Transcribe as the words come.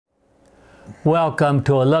Welcome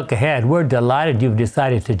to A Look Ahead. We're delighted you've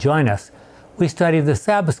decided to join us. We study the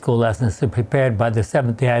Sabbath School lessons prepared by the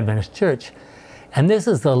Seventh-day Adventist Church. And this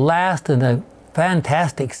is the last in a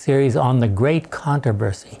fantastic series on the Great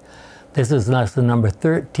Controversy. This is lesson number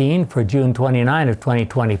 13 for June 29 of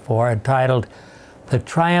 2024, entitled The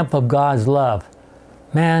Triumph of God's Love.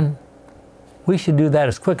 Man, we should do that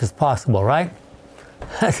as quick as possible, right?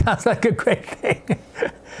 That sounds like a great thing.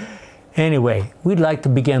 Anyway, we'd like to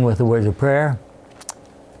begin with the words of prayer.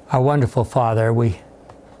 Our wonderful Father, we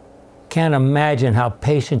can't imagine how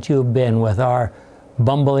patient you've been with our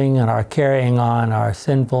bumbling and our carrying on, our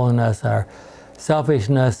sinfulness, our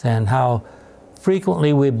selfishness, and how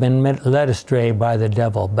frequently we've been led astray by the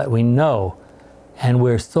devil. But we know, and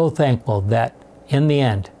we're so thankful that in the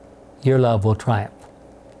end, your love will triumph.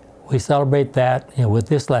 We celebrate that with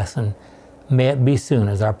this lesson. May it be soon,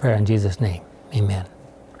 is our prayer in Jesus' name. Amen.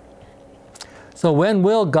 So when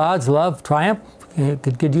will God's love triumph?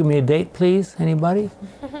 Could you give me a date, please? Anybody?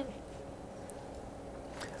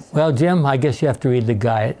 Well, Jim, I guess you have to read the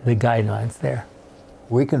guidelines there.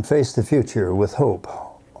 We can face the future with hope.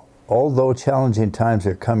 Although challenging times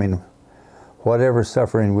are coming, whatever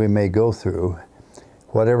suffering we may go through,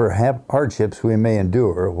 whatever hardships we may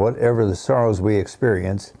endure, whatever the sorrows we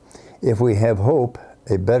experience, if we have hope,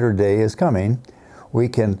 a better day is coming. We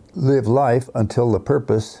can live life until the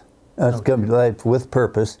purpose, life with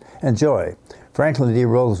purpose and joy. Franklin D.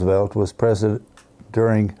 Roosevelt was president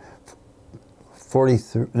during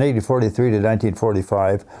 1843 to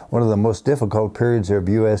 1945, one of the most difficult periods of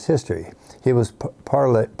U.S. history. He was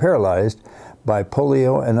paralyzed by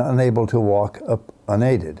polio and unable to walk up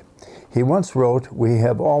unaided. He once wrote, "We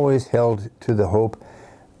have always held to the hope,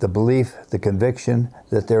 the belief, the conviction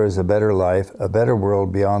that there is a better life, a better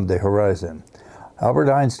world beyond the horizon." Albert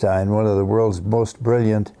Einstein, one of the world's most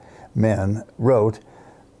brilliant men, wrote,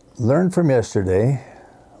 "Learn from yesterday,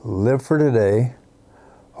 live for today,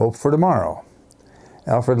 hope for tomorrow."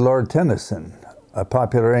 Alfred Lord Tennyson, a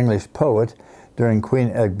popular English poet during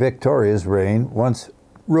Queen Victoria's reign, once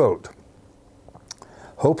wrote,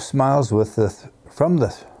 "Hope smiles from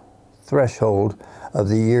the threshold of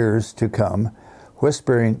the years to come,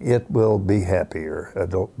 whispering it will be happier."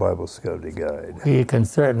 Adult Bible Study Guide. We can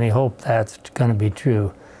certainly hope that's going to be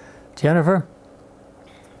true. Jennifer?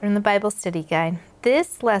 From the Bible Study Guide,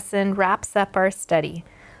 this lesson wraps up our study,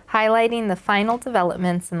 highlighting the final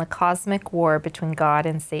developments in the cosmic war between God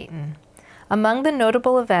and Satan. Among the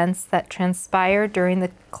notable events that transpire during the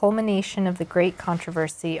culmination of the Great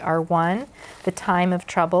Controversy are 1. The time of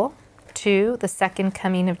trouble, 2. The second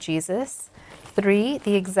coming of Jesus, 3.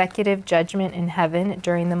 The executive judgment in heaven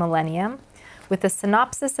during the millennium, with a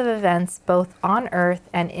synopsis of events both on earth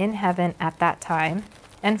and in heaven at that time,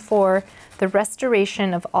 and 4. The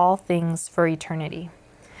restoration of all things for eternity.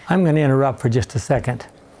 I'm going to interrupt for just a second.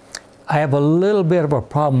 I have a little bit of a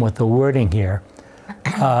problem with the wording here.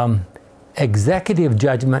 Executive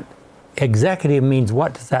judgment, executive means,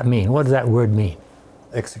 what does that mean? What does that word mean?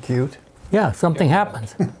 Execute. Yeah, something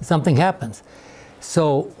happens. Something happens.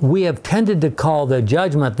 So we have tended to call the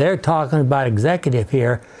judgment, they're talking about executive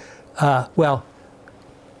here.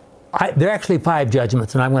 There are actually 5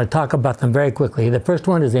 judgments, and I'm going to talk about them very quickly. The first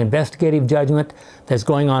one is the investigative judgment that's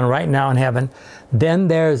going on right now in heaven. Then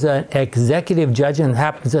there's an executive judgment that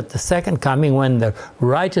happens at the second coming, when the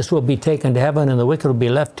righteous will be taken to heaven and the wicked will be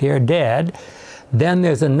left here dead. Then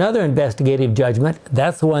there's another investigative judgment.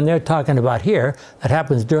 That's the one they're talking about here, that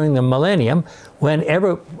happens during the millennium, when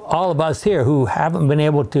all of us here who haven't been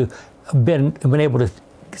able to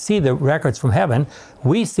see the records from heaven,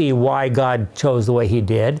 we see why God chose the way he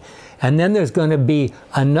did. And then there's going to be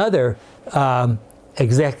another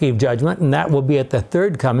executive judgment, and that will be at the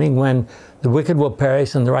third coming, when the wicked will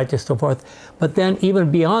perish and the righteous so forth. But then even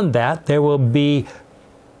beyond that, there will be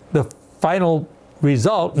the final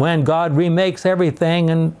result, when God remakes everything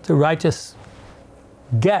and the righteous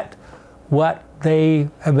get what they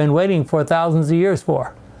have been waiting for thousands of years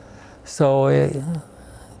for. So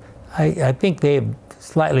I think they've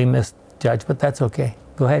slightly misjudged, but that's okay.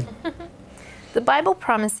 Go ahead. The Bible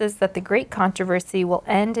promises that the Great Controversy will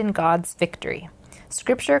end in God's victory.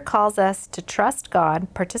 Scripture calls us to trust God,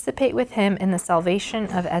 participate with him in the salvation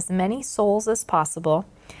of as many souls as possible,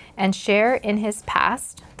 and share in his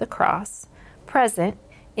past, the cross, present,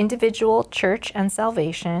 individual church and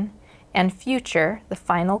salvation, and future, the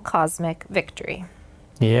final cosmic victory.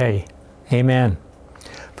 Yay. Amen.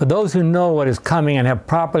 For those who know what is coming and have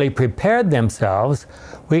properly prepared themselves,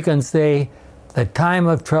 we can say, "The time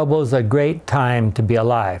of trouble is a great time to be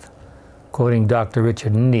alive," quoting Dr.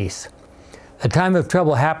 Richard Neese. The time of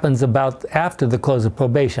trouble happens about after the close of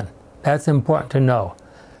probation. That's important to know.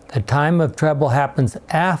 The time of trouble happens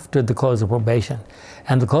after the close of probation.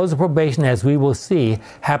 And the close of probation, as we will see,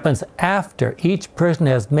 happens after each person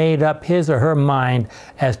has made up his or her mind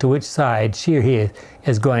as to which side she or he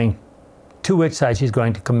is going, to which side she's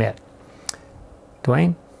going to commit.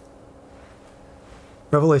 Dwayne?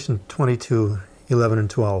 Revelation 22:11 and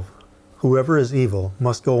 12. Whoever is evil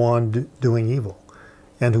must go on doing evil,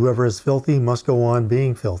 and whoever is filthy must go on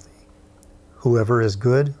being filthy. Whoever is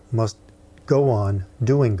good must go on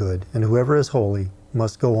doing good, and whoever is holy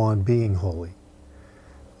must go on being holy.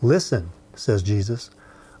 Listen, says Jesus,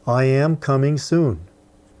 I am coming soon.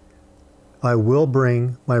 I will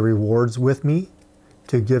bring my rewards with me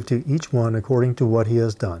to give to each one according to what he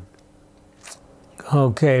has done.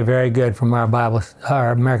 Okay, very good from our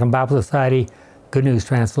American Bible Society Good News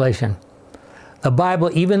Translation. The Bible,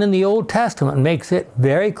 even in the Old Testament, makes it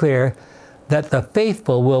very clear that the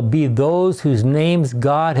faithful will be those whose names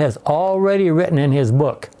God has already written in his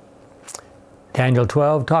book. Daniel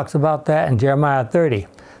 12 talks about that, and Jeremiah 30.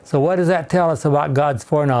 So what does that tell us about God's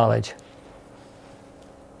foreknowledge?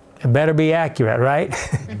 It better be accurate, right?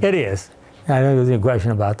 It is. I don't think there's any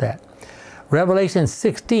question about that. Revelation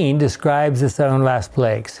 16 describes the 7 last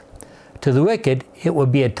plagues. To the wicked, it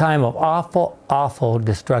would be a time of awful, awful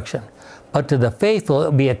destruction. But to the faithful, it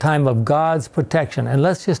would be a time of God's protection. And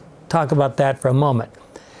let's just talk about that for a moment.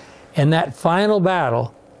 In that final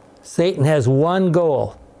battle, Satan has one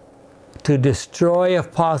goal: to destroy,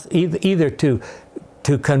 if possible, either to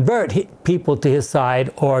convert people to his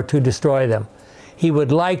side or to destroy them. He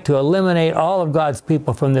would like to eliminate all of God's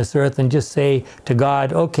people from this earth and just say to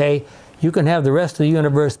God, okay, you can have the rest of the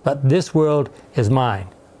universe, but this world is mine.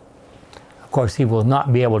 Of course, he will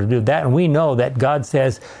not be able to do that. And we know that God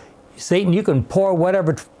says, Satan, you can pour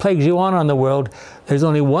whatever plagues you want on the world. There's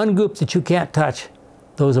only one group that you can't touch.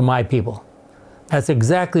 Those are my people. That's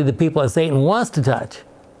exactly the people that Satan wants to touch.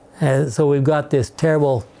 So we've got this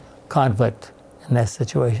terrible conflict in that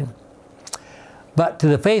situation. But to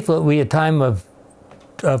the faithful, it will be a time of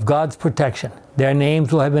God's protection. Their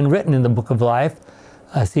names will have been written in the book of life.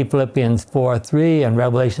 See Philippians 4:3 and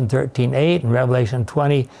Revelation 13:8 and Revelation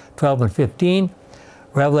 20:12 and 15.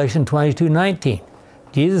 Revelation 22:19.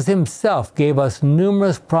 Jesus himself gave us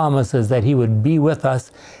numerous promises that he would be with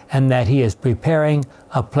us and that he is preparing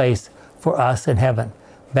a place for us in heaven.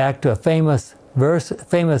 Back to a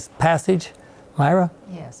famous passage, Myra?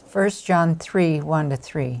 Yes, 1 John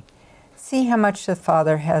 3:1-3. See how much the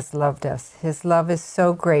Father has loved us. His love is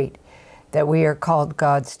so great that we are called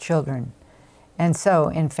God's children. And so,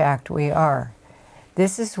 in fact, we are.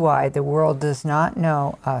 This is why the world does not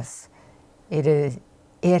know us.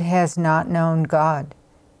 It has not known God.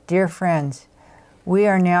 Dear friends, we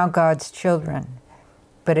are now God's children,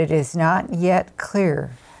 but it is not yet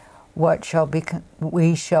clear what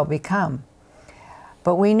we shall become.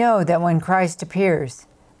 But we know that when Christ appears,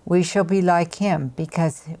 we shall be like him,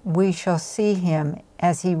 because we shall see him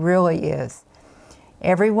as he really is.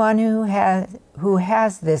 Everyone who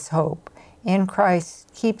has this hope in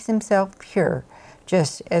Christ keeps himself pure,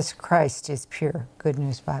 just as Christ is pure. Good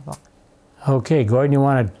News Bible. Okay, Gordon, you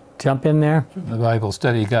want to jump in there? The Bible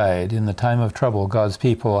Study Guide. In the time of trouble, God's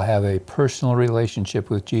people have a personal relationship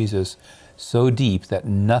with Jesus so deep that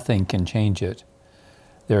nothing can change it.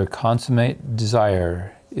 Their consummate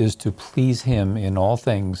desire is to please him in all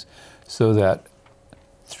things, so that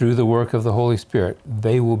through the work of the Holy Spirit,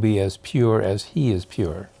 they will be as pure as he is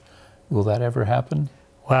pure. Will that ever happen?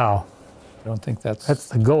 Wow. I don't think that's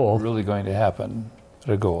the goal. Really going to happen.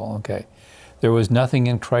 The goal, okay. There was nothing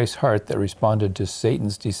in Christ's heart that responded to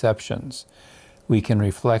Satan's deceptions. We can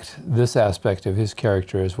reflect this aspect of his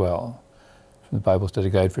character as well. From the Bible Study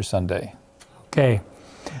Guide for Sunday. Okay.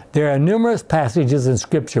 There are numerous passages in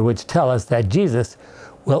Scripture which tell us that Jesus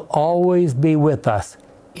will always be with us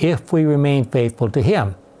if we remain faithful to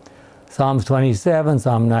him. Psalms 27,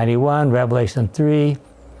 Psalm 91, Revelation 3.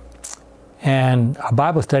 And our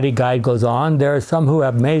Bible Study Guide goes on. There are some who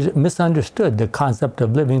have misunderstood the concept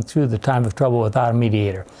of living through the time of trouble without a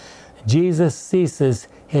mediator. Jesus ceases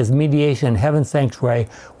his mediation in heaven's sanctuary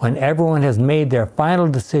when everyone has made their final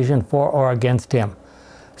decision for or against him.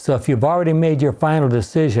 So if you've already made your final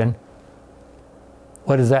decision,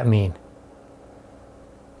 what does that mean?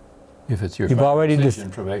 If it's your final decision,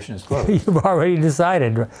 probation is closed. You've already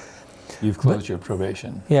decided. You've closed your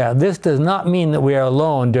probation. Yeah, this does not mean that we are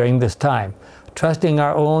alone during this time. Trusting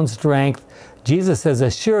our own strength, Jesus has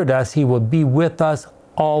assured us he will be with us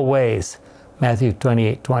always. Matthew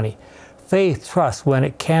 28:20. Faith trusts when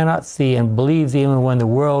it cannot see and believes even when the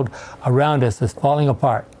world around us is falling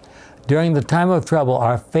apart. During the time of trouble,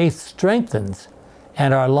 our faith strengthens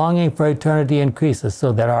and our longing for eternity increases,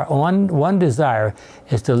 so that our one desire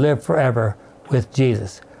is to live forever with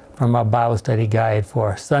Jesus. From our Bible study guide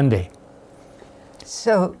for Sunday.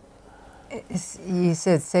 So you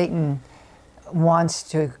said Satan wants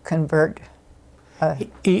to convert.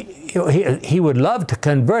 He would love to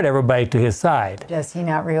convert everybody to his side. Does he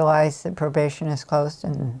not realize that probation is closed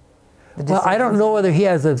and the Well, I don't know whether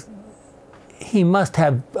he must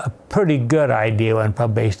have a pretty good idea when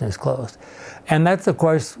probation is closed. And that's, of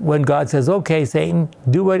course, when God says, okay, Satan,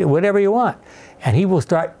 do whatever you want. And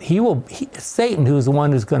Satan, who's the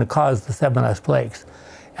one who's going to cause the 7 last plagues.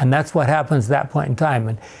 And that's what happens at that point in time.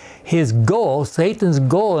 And his goal, Satan's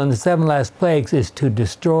goal in the 7 last plagues, is to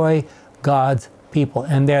destroy God's people.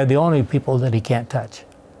 And they're the only people that he can't touch.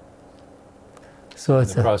 So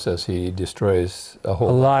it's in the process, he destroys a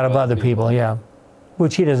lot of other people, yeah.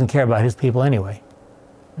 Which he doesn't care about his people anyway.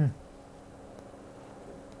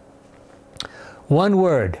 One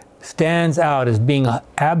word stands out as being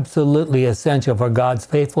absolutely essential for God's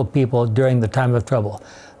faithful people during the time of trouble.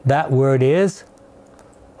 That word is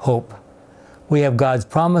hope. We have God's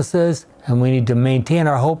promises, and we need to maintain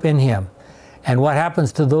our hope in him. And what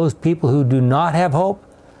happens to those people who do not have hope?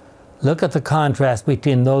 Look at the contrast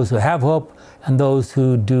between those who have hope and those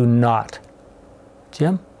who do not.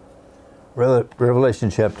 Jim? Revelation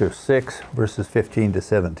chapter 6, verses 15 to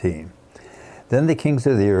 17. Then the kings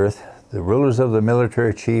of the earth, the rulers of the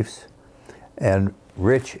military chiefs, and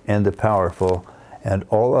rich and the powerful, and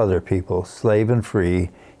all other people, slave and free,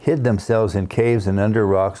 hid themselves in caves and under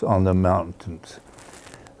rocks on the mountains.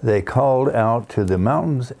 They called out to the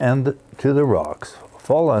mountains and to the rocks,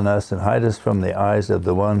 fall on us and hide us from the eyes of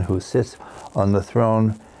the one who sits on the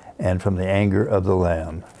throne and from the anger of the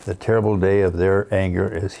Lamb. The terrible day of their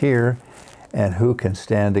anger is here, and who can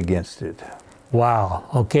stand against it? Wow.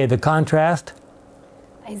 Okay, the contrast?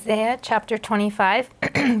 Isaiah chapter 25,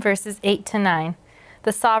 verses 8 to 9.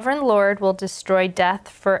 The sovereign Lord will destroy death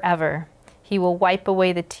forever. He will wipe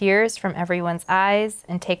away the tears from everyone's eyes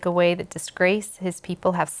and take away the disgrace his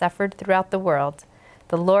people have suffered throughout the world.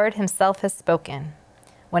 The Lord himself has spoken.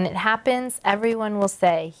 When it happens, everyone will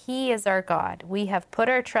say, He is our God. We have put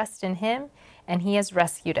our trust in him, and he has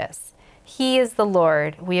rescued us. He is the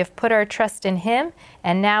Lord. We have put our trust in him,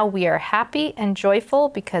 and now we are happy and joyful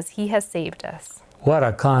because he has saved us. What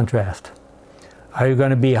a contrast. Are you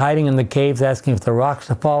going to be hiding in the caves asking for the rocks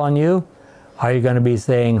to fall on you? Are you going to be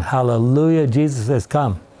saying, Hallelujah, Jesus has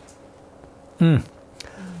come? To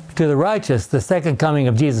the righteous, the second coming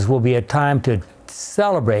of Jesus will be a time to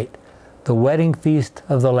celebrate the wedding feast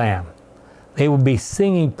of the Lamb. They will be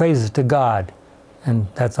singing praises to God. And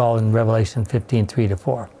that's all in Revelation 15, 3 to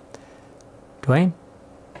 4. Dwayne?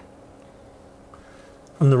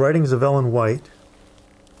 From the writings of Ellen White,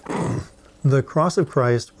 the cross of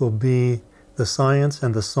Christ will be the science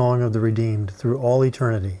and the song of the redeemed through all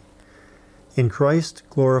eternity. In Christ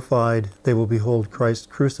glorified, they will behold Christ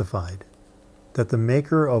crucified, that the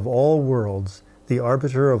maker of all worlds, the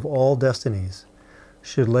arbiter of all destinies,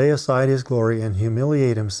 should lay aside his glory and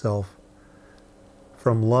humiliate himself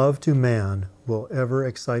from love to man will ever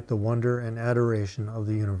excite the wonder and adoration of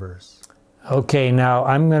the universe. Okay, now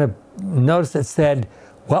I'm going to notice it said,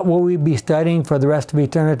 what will we be studying for the rest of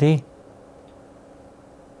eternity?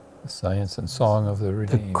 The science and song of the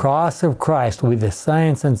redeemed. The cross of Christ will be the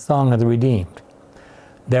science and song of the redeemed.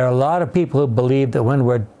 There are a lot of people who believe that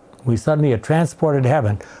when we suddenly are transported to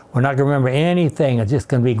heaven, we're not going to remember anything. It's just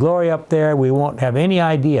going to be glory up there. We won't have any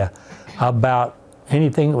idea about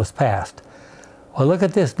anything that was past. Well, look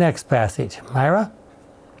at this next passage. Myra?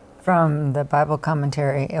 From the Bible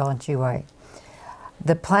commentary, Ellen G. White.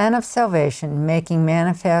 The plan of salvation, making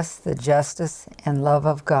manifest the justice and love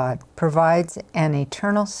of God, provides an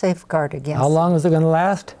eternal safeguard against... How long is it going to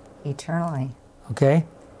last? Eternally. Okay.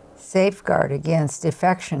 Safeguard against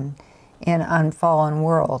defection in unfallen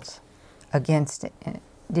worlds, against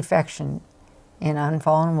defection in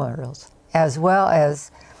unfallen worlds, as well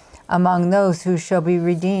as among those who shall be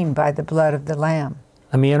redeemed by the blood of the Lamb.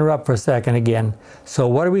 Let me interrupt for a second again. So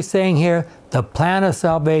what are we saying here? The plan of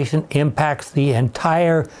salvation impacts the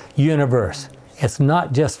entire universe. It's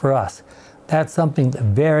not just for us. That's something that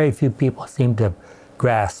very few people seem to have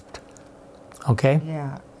grasped. Okay?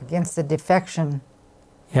 Yeah, against the defection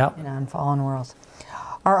Yep. in unfallen worlds.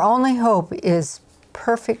 Our only hope is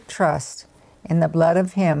perfect trust in the blood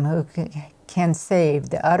of Him who can save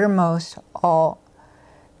the uttermost to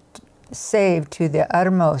the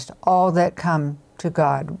uttermost all that come to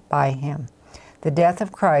God by Him. The death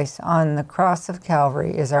of Christ on the cross of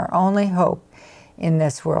Calvary is our only hope in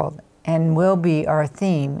this world and will be our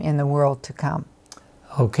theme in the world to come.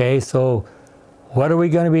 Okay, so What are we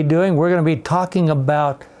going to be doing? We're going to be talking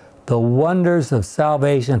about the wonders of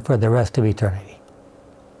salvation for the rest of eternity.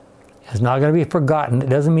 It's not going to be forgotten. It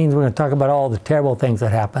doesn't mean we're going to talk about all the terrible things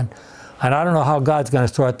that happen. And I don't know how God's going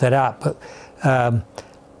to sort that out. But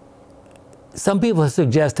some people have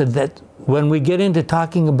suggested that when we get into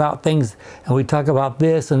talking about things, and we talk about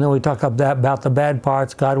this, and then we talk about the bad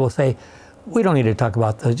parts, God will say, we don't need to talk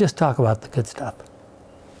about those. Just talk about the good stuff.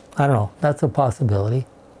 I don't know. That's a possibility.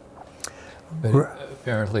 But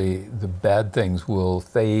apparently the bad things will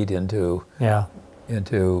fade into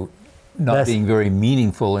not being very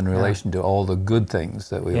meaningful in relation to all the good things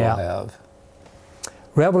that we will have.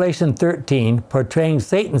 Revelation 13, portraying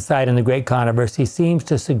Satan's side in the great controversy, seems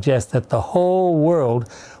to suggest that the whole world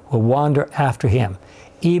will wander after him,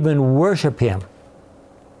 even worship him.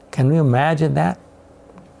 Can you imagine that?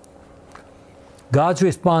 God's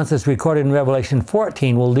response, as recorded in Revelation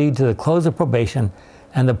 14, will lead to the close of probation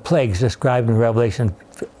and the plagues described in Revelation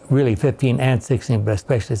really 15 and 16, but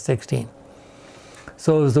especially 16.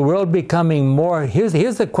 So is the world becoming more, here's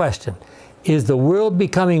the question, is the world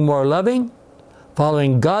becoming more loving,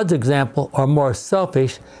 following God's example, or more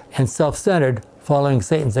selfish and self-centered, following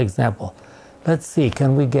Satan's example? Let's see,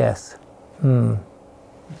 can we guess?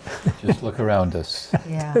 Just look around us.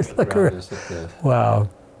 Yeah. Just look around us. Wow.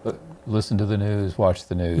 Listen to the news, watch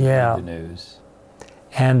the news, Yeah. read the news.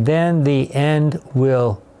 And then the end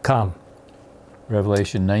will come.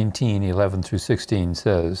 Revelation 19:11 through 16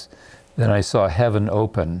 says, "Then I saw heaven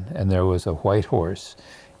open, and there was a white horse.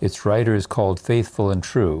 Its rider is called Faithful and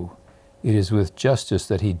True. It is with justice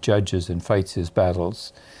that he judges and fights his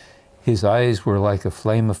battles. His eyes were like a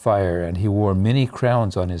flame of fire, and he wore many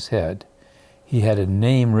crowns on his head. He had a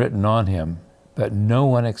name written on him, but no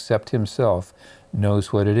one except himself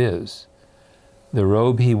knows what it is. The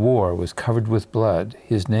robe he wore was covered with blood.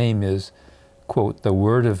 His name is, quote, the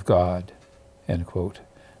Word of God, end quote.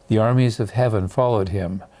 The armies of heaven followed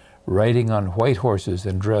him, riding on white horses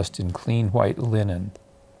and dressed in clean white linen.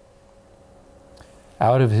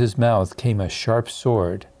 Out of his mouth came a sharp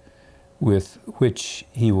sword, with which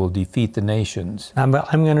he will defeat the nations." I'm going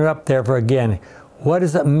to interrupt there for again. What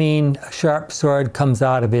does it mean a sharp sword comes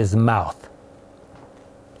out of his mouth?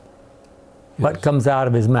 What comes out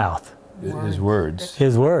of his mouth? His words.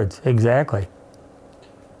 His words, exactly.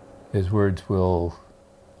 His words will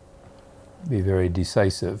be very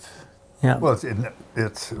decisive. Yeah. Well,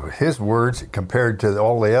 it's his words compared to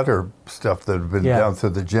all the other stuff that have been down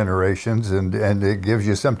through the generations, and it gives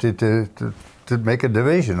you something to make a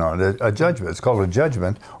division on, a judgment. It's called a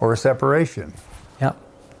judgment or a separation. Yep.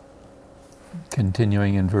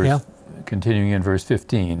 Continuing in verse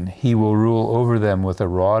 15, "He will rule over them with a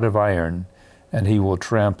rod of iron, and he will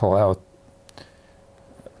trample out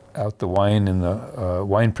the wine in the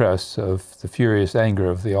winepress of the furious anger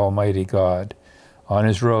of the Almighty God. On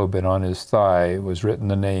his robe and on his thigh was written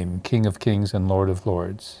the name, King of Kings and Lord of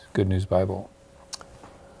Lords." Good News Bible.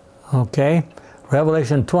 Okay.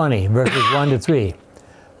 Revelation 20, verses 1 to 3.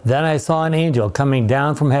 "Then I saw an angel coming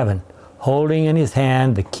down from heaven, holding in his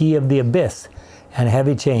hand the key of the abyss and a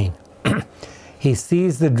heavy chain. He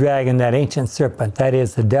seized the dragon, that ancient serpent, that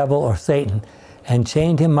is, the devil or Satan, and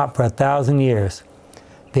chained him up for 1,000 years.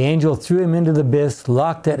 The angel threw him into the abyss,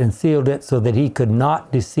 locked it, and sealed it so that he could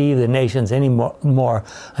not deceive the nations any more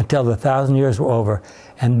until the 1,000 years were over.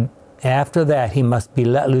 And after that, he must be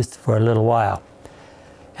let loose for a little while."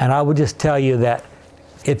 And I would just tell you that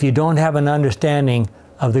if you don't have an understanding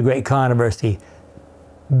of the great controversy,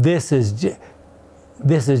 this is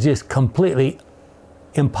just completely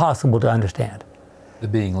impossible to understand. The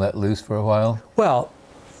being let loose for a while? Well,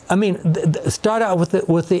 I mean, start out with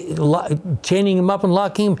the chaining him up and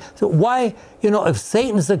locking him. So why, if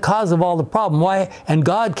Satan's the cause of all the problem, why, and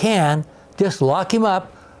God can just lock him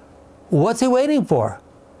up, what's he waiting for?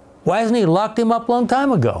 Why hasn't he locked him up a long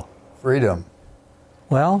time ago? Freedom.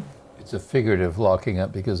 Well, It's a figurative locking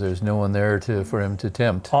up because there's no one there for him to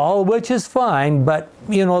tempt. all of which is fine, but,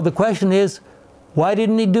 the question is, why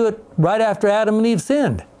didn't he do it right after Adam and Eve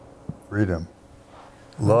sinned? Freedom.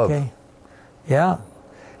 Love. Okay. Yeah.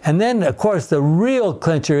 And then, of course, the real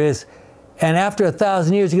clincher is, and after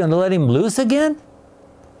 1,000 years, you're going to let him loose again?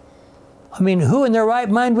 I mean, who in their right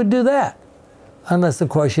mind would do that? Unless, of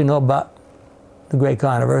course, you know about the great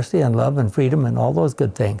controversy and love and freedom and all those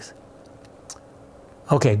good things.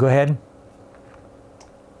 Okay, go ahead.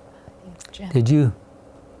 Did you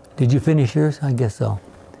finish yours? I guess so.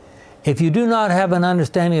 "If you do not have an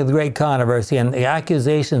understanding of the great controversy and the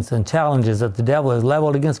accusations and challenges that the devil has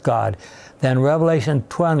leveled against God, then Revelation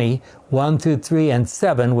 20, 1 through 3 and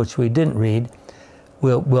 7, which we didn't read,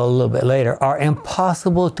 we'll a little bit later, are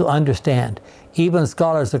impossible to understand. Even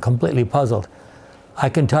scholars are completely puzzled. I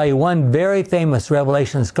can tell you one very famous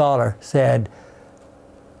Revelation scholar said,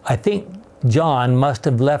 I think John must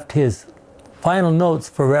have left his final notes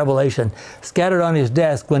for Revelation scattered on his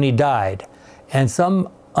desk when he died, and some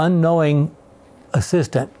unknowing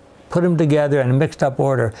assistant put them together in a mixed up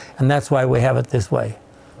order, and that's why we have it this way.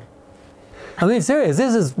 I mean, serious,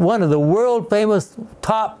 this is one of the world famous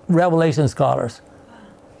top Revelation scholars.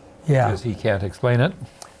 Yeah. Because he can't explain it.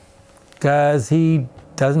 Because he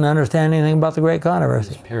doesn't understand anything about the great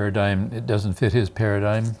controversy. His paradigm, it doesn't fit his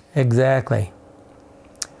paradigm. Exactly.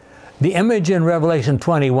 The image in Revelation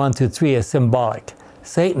 21 through 3 is symbolic.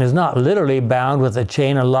 Satan is not literally bound with a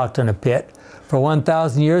chain and locked in a pit. For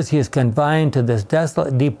 1,000 years he is confined to this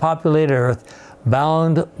desolate, depopulated earth,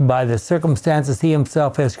 bound by the circumstances he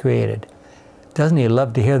himself has created. Doesn't he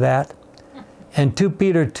love to hear that? In 2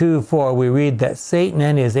 Peter 2:4 we read that Satan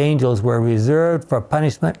and his angels were reserved for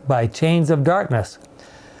punishment by chains of darkness.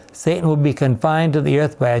 Satan will be confined to the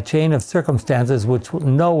earth by a chain of circumstances with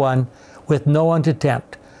no one to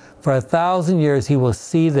tempt. For 1,000 years he will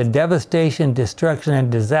see the devastation, destruction, and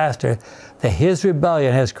disaster that his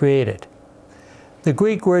rebellion has created. The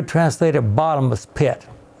Greek word translated bottomless pit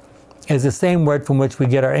is the same word from which we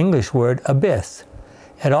get our English word abyss.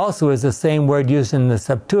 It also is the same word used in the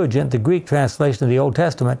Septuagint, the Greek translation of the Old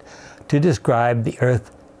Testament, to describe the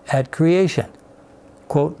earth at creation.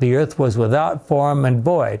 Quote, the earth was without form and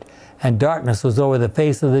void, and darkness was over the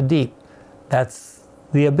face of the deep. That's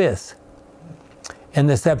the abyss. In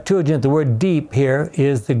the Septuagint, the word deep here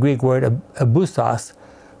is the Greek word abyssos,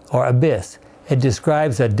 or abyss. It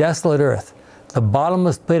describes a desolate earth. The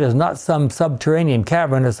bottomless pit is not some subterranean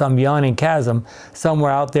cavern or some yawning chasm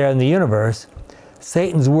somewhere out there in the universe.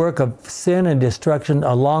 Satan's work of sin and destruction,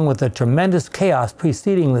 along with the tremendous chaos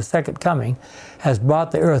preceding the second coming, has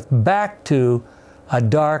brought the earth back to a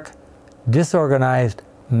dark, disorganized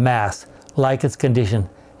mass, like its condition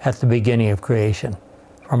at the beginning of creation,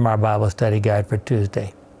 from our Bible study guide for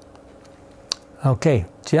Tuesday. Okay,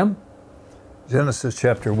 Jim? Genesis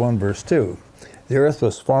chapter 1, verse 2. The earth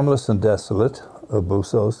was formless and desolate,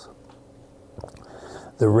 abyssos.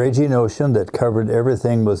 The raging ocean that covered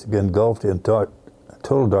everything was engulfed in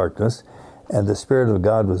total darkness, and the Spirit of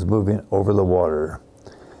God was moving over the water.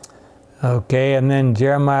 Okay, and then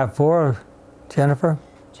Jeremiah 4, Jennifer?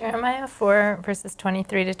 Jeremiah 4, verses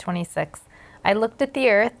 23 to 26. I looked at the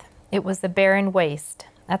earth, it was a barren waste.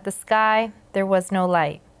 At the sky, there was no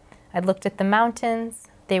light. I looked at the mountains,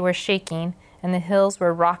 they were shaking, and the hills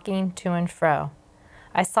were rocking to and fro.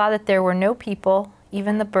 I saw that there were no people,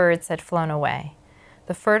 even the birds had flown away.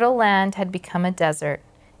 The fertile land had become a desert.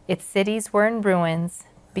 Its cities were in ruins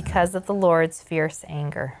because of the Lord's fierce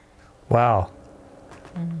anger. Wow.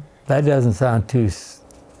 That doesn't sound too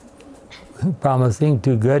promising,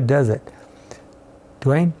 too good, does it?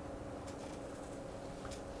 Dwayne?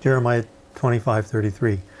 Jeremiah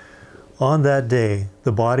 25:33. On that day,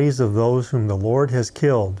 the bodies of those whom the Lord has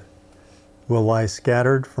killed will lie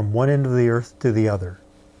scattered from one end of the earth to the other.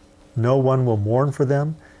 No one will mourn for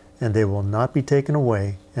them, and they will not be taken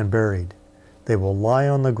away and buried. They will lie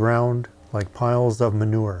on the ground like piles of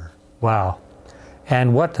manure. Wow.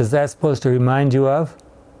 And what is that supposed to remind you of?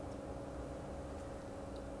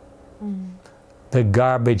 The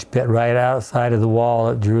garbage pit right outside of the wall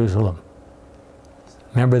at Jerusalem.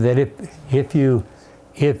 Remember that if you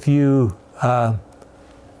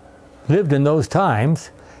lived in those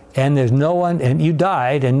times, and there's no one, and you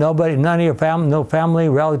died, and none of your family, no family,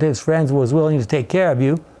 relatives, friends was willing to take care of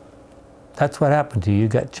you, that's what happened to you.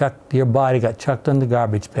 Your body got chucked in the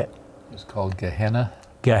garbage pit. It's called Gehenna.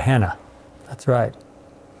 Gehenna. That's right.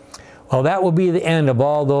 Well, that will be the end of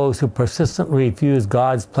all those who persistently refuse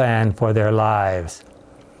God's plan for their lives.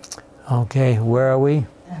 Okay, where are we?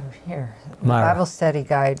 Here. The Myra. Bible study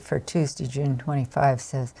guide for Tuesday, June 25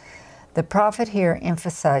 says, the prophet here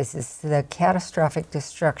emphasizes the catastrophic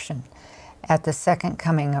destruction at the second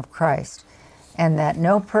coming of Christ, and that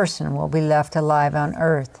no person will be left alive on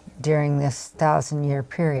earth during this 1,000-year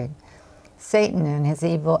period. Satan and his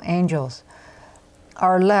evil angels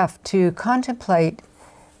are left to contemplate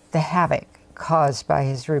the havoc caused by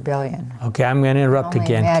his rebellion. Okay, I'm going to interrupt Only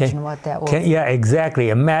again. imagine what that will be. Yeah, exactly.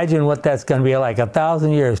 Imagine what that's going to be like.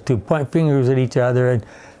 1,000 years to point fingers at each other. And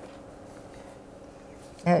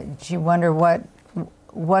Do you wonder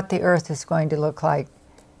what the earth is going to look like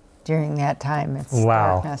during that time? It's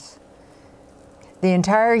Wow. darkness. The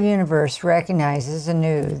entire universe recognizes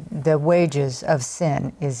anew the wages of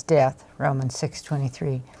sin is death, Romans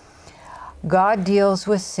 6:23. God deals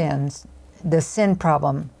with the sin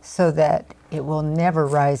problem, so that it will never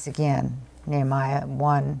rise again, Nehemiah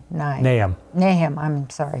 1:9. Nahum. Nahum, I'm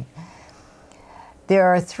sorry. There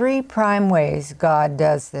are three prime ways God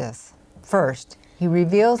does this. First, He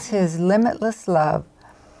reveals His limitless love,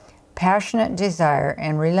 passionate desire,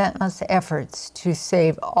 and relentless efforts to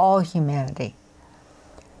save all humanity.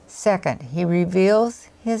 Second, He reveals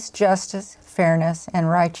His justice, fairness, and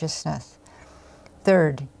righteousness.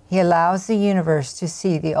 Third, He allows the universe to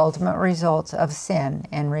see the ultimate results of sin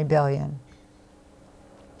and rebellion.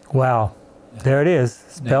 Wow. There it is,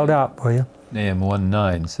 spelled out for you. Nahum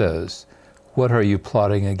 1:9 says, "What are you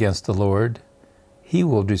plotting against the Lord? He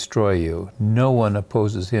will destroy you. No one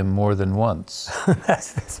opposes Him more than once."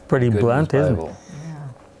 That's pretty Good blunt, news isn't Bible.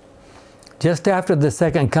 it? Just after the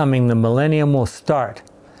second coming, the millennium will start.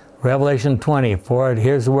 Revelation 20, for it,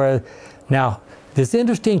 here's where, now, it's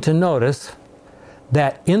interesting to notice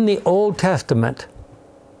that in the Old Testament,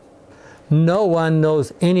 no one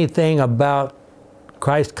knows anything about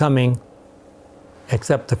Christ coming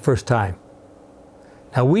except the first time.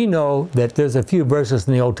 Now we know that there's a few verses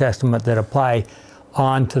in the Old Testament that apply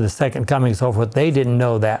on to the second coming and so forth. They didn't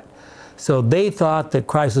know that. So they thought that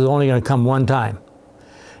Christ was only going to come one time.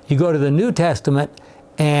 You go to the New Testament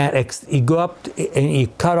and you go up and you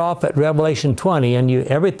cut off at Revelation 20, and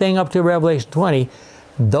everything up to Revelation 20,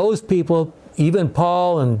 those people, even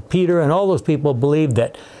Paul and Peter and all those people, believed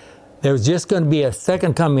that there's just going to be a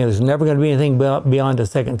second coming. There's never going to be anything beyond a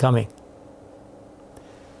second coming.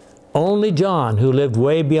 Only John, who lived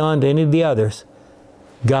way beyond any of the others,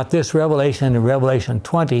 got this revelation in Revelation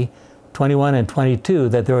 20, 21, and 22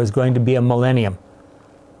 that there was going to be a millennium.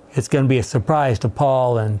 It's going to be a surprise to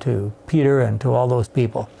Paul and to Peter and to all those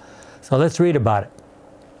people. So let's read about it.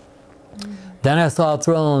 Then I saw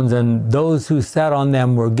thrones, and those who sat on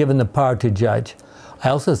them were given the power to judge.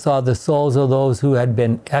 I also saw the souls of those who had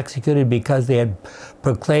been executed because they had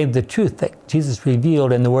proclaimed the truth that Jesus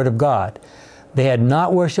revealed in the Word of God. They had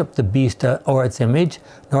not worshipped the beast or its image,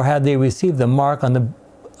 nor had they received the mark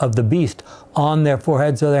of the beast on their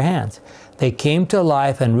foreheads or their hands. They came to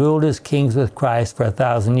life and ruled as kings with Christ for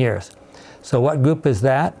 1,000 years. So what group is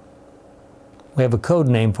that? We have a code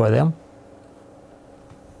name for them.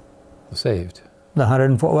 Saved. The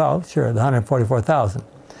 144,000.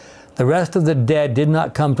 The rest of the dead did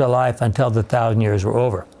not come to life until the 1,000 years were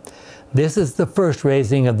over. This is the first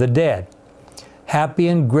raising of the dead. Happy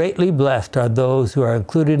and greatly blessed are those who are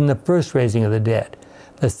included in the first raising of the dead.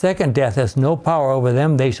 The second death has no power over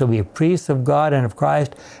them. They shall be priests of God and of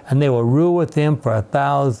Christ, and they will rule with Him for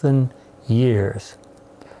 1,000 years.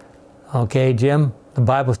 Okay, Jim, the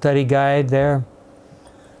Bible study guide there.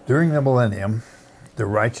 During the millennium, the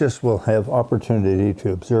righteous will have opportunity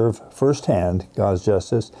to observe firsthand God's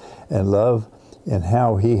justice and love in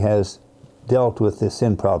how He has dealt with the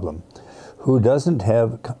sin problem. Who doesn't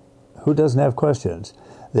have questions?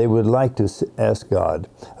 They would like to ask God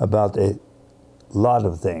about a lot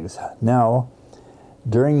of things. Now,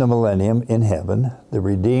 during the millennium in heaven, the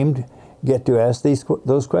redeemed get to ask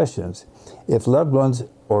those questions. If loved ones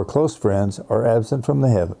or close friends are absent from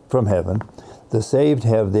heaven, the saved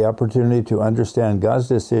have the opportunity to understand God's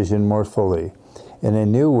decision more fully, in a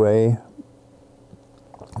new way,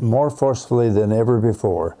 more forcefully than ever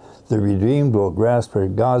before. The redeemed will grasp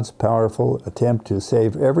God's powerful attempt to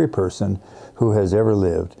save every person who has ever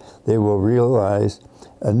lived. They will realize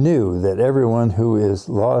anew that everyone who is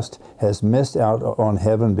lost has missed out on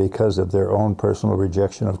heaven because of their own personal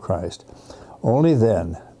rejection of Christ. Only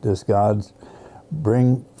then does God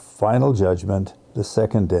bring final judgment, the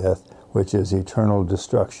second death, which is eternal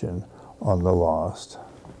destruction on the lost.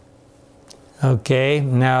 Okay,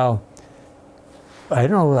 now, I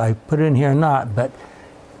don't know if I put it in here or not, but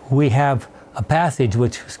we have a passage,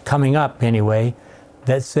 which is coming up anyway,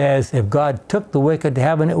 that says if God took the wicked to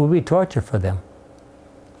heaven, it would be torture for them.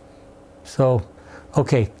 So,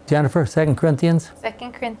 okay, Jennifer, 2 Corinthians?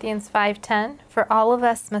 2 Corinthians 5:10, for all of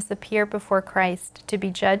us must appear before Christ to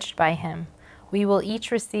be judged by Him. We will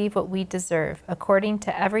each receive what we deserve, according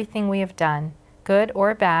to everything we have done, good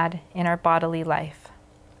or bad, in our bodily life.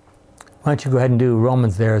 Why don't you go ahead and do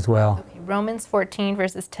Romans there as well? Okay, Romans 14,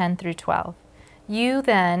 verses 10 through 12. You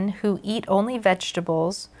then, who eat only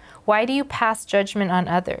vegetables, why do you pass judgment on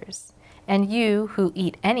others? And you, who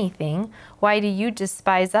eat anything, why do you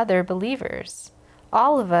despise other believers?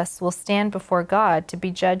 All of us will stand before God to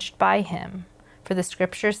be judged by Him. For the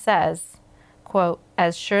Scripture says, quote,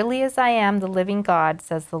 as surely as I am the living God,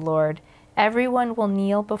 says the Lord, everyone will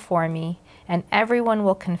kneel before me, and everyone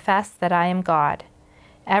will confess that I am God.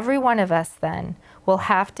 Every one of us, then, will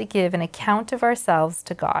have to give an account of ourselves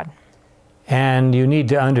to God. And you need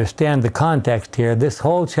to understand the context here. This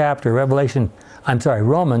whole chapter,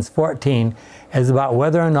 Romans 14, is about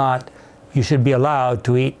whether or not you should be allowed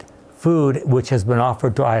to eat food which has been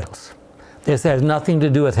offered to idols. This has nothing to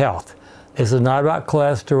do with health. This is not about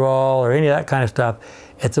cholesterol or any of that kind of stuff.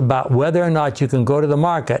 It's about whether or not you can go to the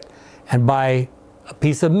market and buy a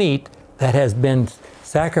piece of meat that has been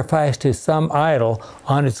sacrificed to some idol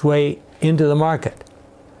on its way into the market.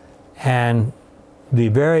 And the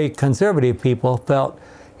very conservative people felt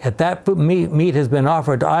if that meat has been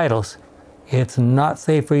offered to idols, it's not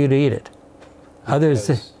safe for you to eat it.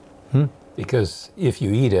 Others, because if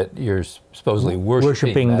you eat it, you're supposedly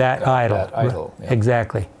worshiping that idol. That idol. Yeah.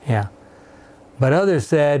 Exactly, yeah. But others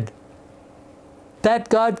said that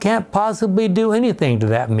God can't possibly do anything to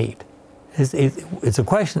that meat. It's a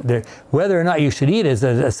question. Whether or not you should eat is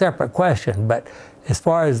a separate question. But as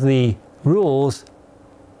far as the rules,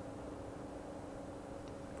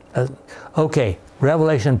 okay,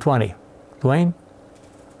 Revelation 20. Dwayne?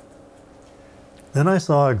 Then I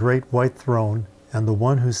saw a great white throne, and the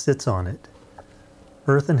one who sits on it.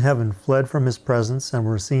 Earth and heaven fled from his presence and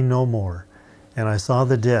were seen no more. And I saw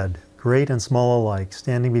the dead, great and small alike,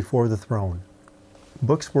 standing before the throne.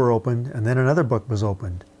 Books were opened, and then another book was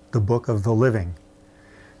opened, the book of the living.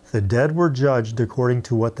 The dead were judged according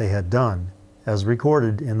to what they had done, as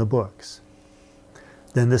recorded in the books.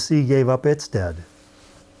 Then the sea gave up its dead.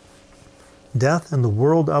 Death and the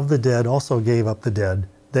world of the dead also gave up the dead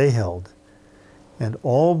they held, and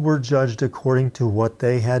all were judged according to what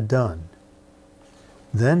they had done.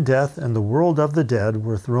 Then death and the world of the dead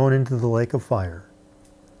were thrown into the lake of fire.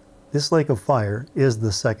 This lake of fire is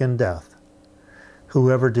the second death.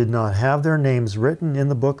 Whoever did not have their names written in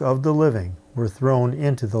the book of the living were thrown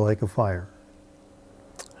into the lake of fire.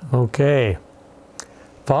 Okay.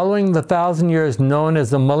 Following the 1,000 years known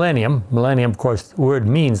as the millennium, of course, the word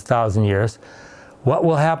means 1,000 years, what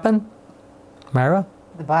will happen? Myra?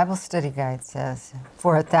 The Bible Study Guide says,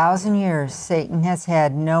 for 1,000 years, Satan has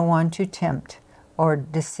had no one to tempt or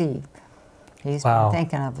deceive. He's been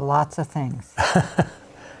thinking of lots of things.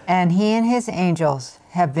 And he and his angels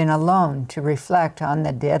have been alone to reflect on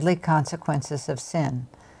the deadly consequences of sin.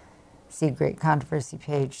 See Great Controversy,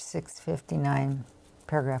 page 659,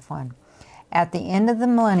 paragraph 1. At the end of the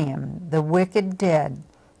millennium, the wicked dead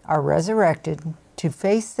are resurrected to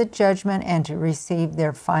face the judgment and to receive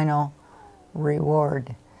their final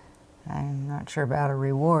reward. I'm not sure about a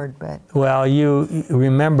reward, but... Well, you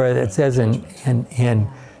remember that it says in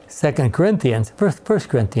 2 Corinthians, 1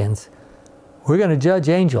 Corinthians, we're going to judge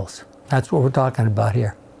angels. That's what we're talking about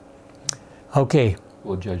here. Okay.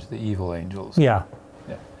 We'll judge the evil angels. Yeah.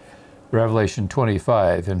 Revelation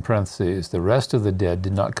 25, in parentheses, the rest of the dead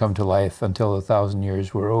did not come to life until 1,000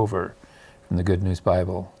 years were over, from the Good News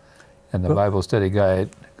Bible. And the Bible Study Guide,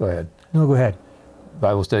 go ahead. No, go ahead.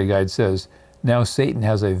 Bible Study Guide says, now Satan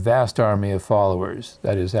has a vast army of followers.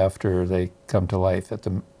 That is after they come to life at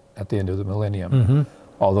the end of the millennium. Mm-hmm.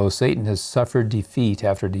 Although Satan has suffered defeat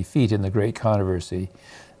after defeat in the great controversy,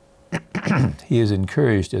 he is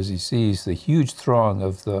encouraged as he sees the huge throng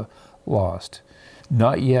of the lost.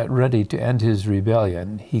 Not yet ready to end his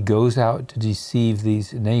rebellion, he goes out to deceive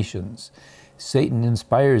these nations. Satan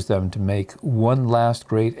inspires them to make one last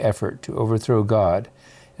great effort to overthrow God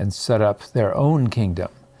and set up their own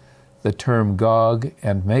kingdom. The term Gog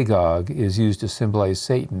and Magog is used to symbolize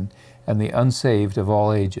Satan and the unsaved of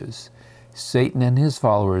all ages. Satan and his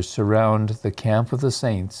followers surround the camp of the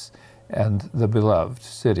saints and the beloved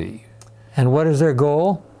city. And what is their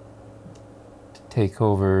goal? Take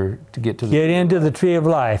over, to get into the tree of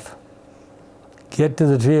life. Get to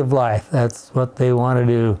the tree of life. That's what they want to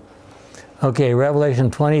do. Okay, Revelation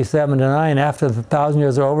 27-9. After the 1,000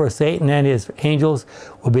 years are over, Satan and his angels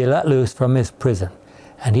will be let loose from his prison,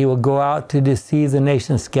 and he will go out to deceive the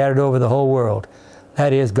nations scattered over the whole world.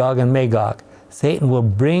 That is Gog and Magog. Satan will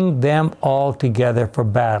bring them all together for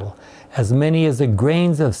battle, as many as the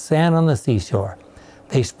grains of sand on the seashore.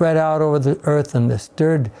 They spread out over the earth and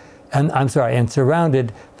and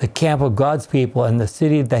surrounded the camp of God's people and the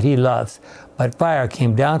city that he loves. But fire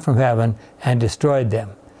came down from heaven and destroyed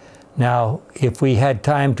them. Now, if we had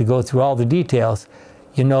time to go through all the details,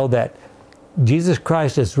 you know that Jesus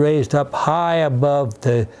Christ is raised up high above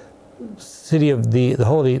the city of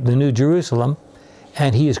the New Jerusalem,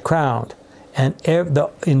 and he is crowned. And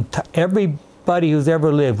everybody who's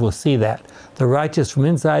ever lived will see that. The righteous from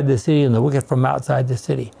inside the city and the wicked from outside the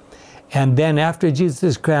city. And then after Jesus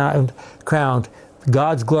is crowned,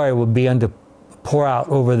 God's glory will begin to pour out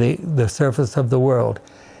over the surface of the world.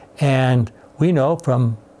 And we know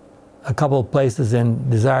from a couple of places in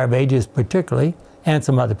Desire of Ages particularly, and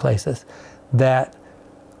some other places, that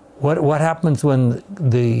what happens when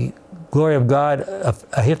the glory of God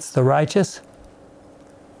hits the righteous?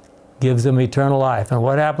 Gives them eternal life. And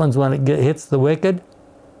what happens when it hits the wicked?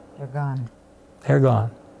 They're gone. They're gone.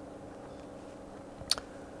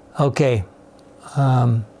 Okay.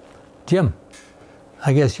 Jim,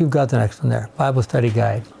 I guess you've got the next one there. Bible Study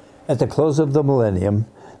Guide. At the close of the millennium,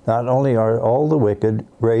 not only are all the wicked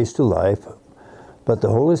raised to life, but the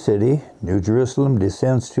holy city, New Jerusalem,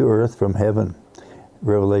 descends to earth from heaven.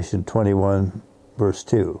 Revelation 21, verse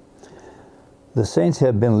 2. The saints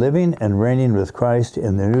have been living and reigning with Christ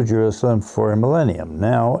in the New Jerusalem for a millennium.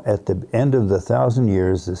 Now, at the end of the 1,000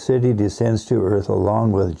 years, the city descends to earth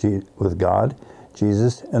along with God,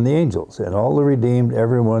 Jesus, and the angels, and all the redeemed.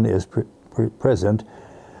 Everyone is present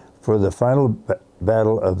for the final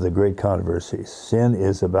battle of the great controversy. Sin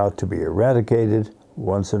is about to be eradicated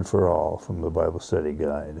once and for all, from the Bible Study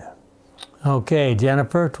Guide. Okay,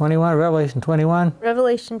 Jennifer, 21, Revelation 21.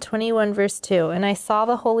 Revelation 21, verse 2. And I saw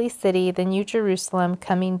the holy city, the New Jerusalem,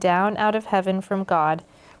 coming down out of heaven from God,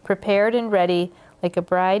 prepared and ready, like a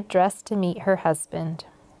bride dressed to meet her husband.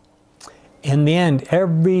 In the end,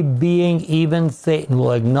 every being, even Satan,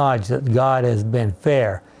 will acknowledge that God has been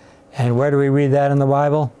fair. And where do we read that in the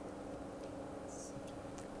Bible?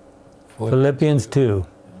 Philippians 2.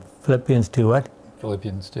 Philippians 2, what?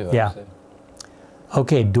 Philippians 2. Yeah.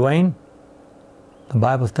 Okay, Dwayne, the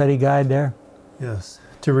Bible Study Guide there. Yes.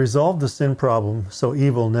 To resolve the sin problem so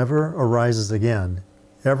evil never arises again,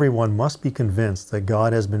 everyone must be convinced that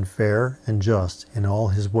God has been fair and just in all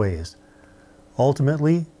his ways.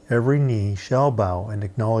 Ultimately, every knee shall bow and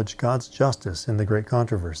acknowledge God's justice in the great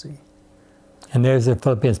controversy. And there's the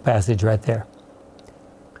Philippians passage right there.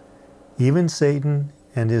 Even Satan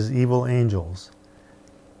and his evil angels,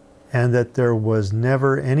 and that there was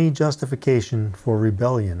never any justification for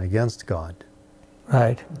rebellion against God.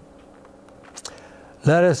 Right.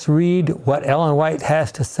 Let us read what Ellen White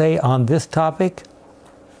has to say on this topic.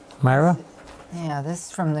 Myra? Yeah, this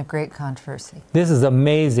is from the Great Controversy. This is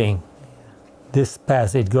amazing, this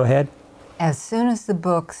passage. Go ahead. As soon as the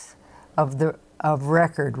books of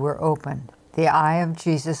record were opened, the eye of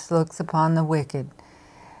Jesus looks upon the wicked.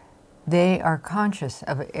 They are conscious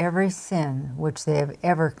of every sin which they have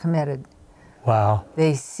ever committed. Wow.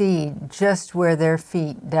 They see just where their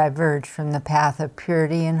feet diverge from the path of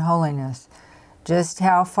purity and holiness, just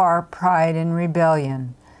how far pride and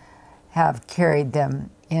rebellion have carried them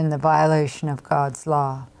in the violation of God's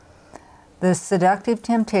law. The seductive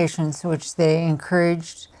temptations which they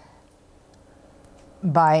encouraged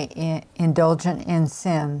by indulgence in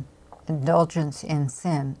sin,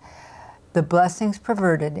 the blessings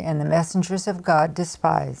perverted and the messengers of God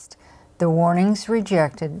despised, the warnings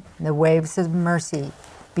rejected, the waves of mercy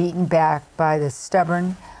beaten back by the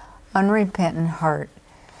stubborn, unrepentant heart,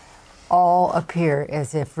 all appear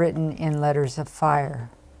as if written in letters of fire.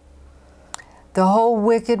 The whole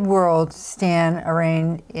wicked world stand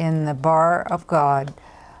arraigned in the bar of God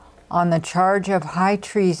on the charge of high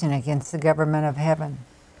treason against the government of heaven.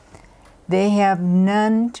 They have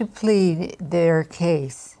none to plead their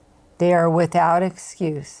case. They are without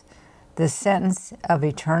excuse. The sentence of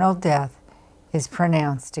eternal death is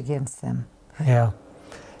pronounced against them. Yeah.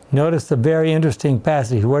 Notice the very interesting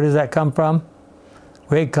passage. Where does that come from?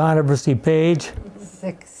 Great Controversy page?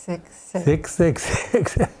 666.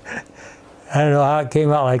 666. I don't know how it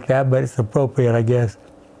came out like that, but it's appropriate, I guess.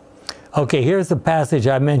 Okay, here's the passage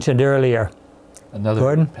I mentioned earlier. Another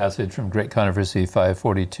Gordon? passage from Great Controversy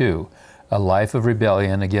 5:42. A life of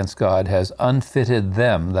rebellion against God has unfitted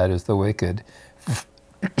them, that is the wicked,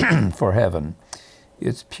 for heaven.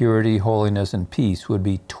 Its purity, holiness, and peace would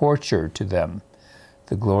be torture to them.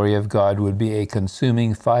 The glory of God would be a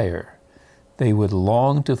consuming fire. They would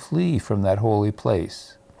long to flee from that holy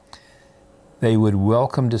place. They would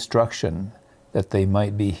welcome destruction, that they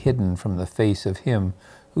might be hidden from the face of Him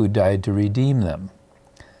who died to redeem them.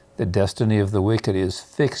 The destiny of the wicked is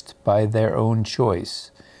fixed by their own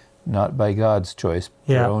choice, not by God's choice,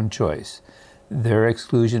 their own choice. Their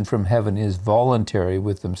exclusion from heaven is voluntary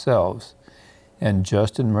with themselves and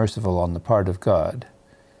just and merciful on the part of God.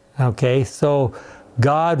 Okay, so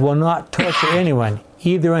God will not torture anyone,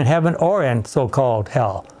 either in heaven or in so-called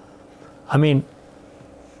hell. I mean,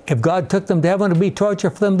 if God took them to heaven, it would be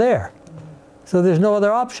torture for them there. So there's no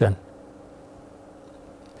other option.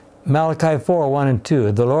 Malachi 4:1 and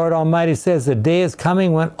 2. The Lord Almighty says, the day is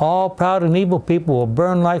coming when all proud and evil people will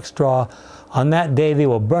burn like straw. On that day they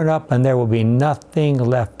will burn up and there will be nothing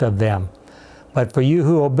left of them. But for you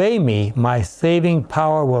who obey me, my saving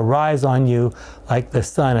power will rise on you like the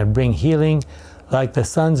sun and bring healing like the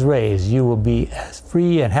sun's rays. You will be as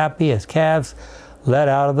free and happy as calves let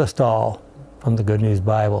out of the stall, from the Good News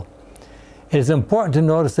Bible. It is important to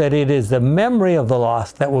notice that it is the memory of the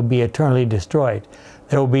lost that will be eternally destroyed.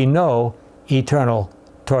 There will be no eternal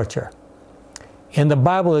torture. In the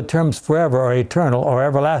Bible, the terms forever or eternal or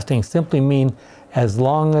everlasting simply mean as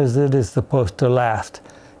long as it is supposed to last.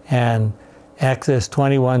 And Exodus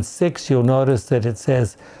 21:6, you'll notice that it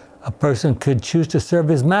says a person could choose to serve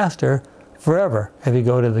his master forever, if you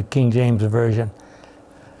go to the King James Version.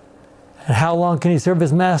 And how long can he serve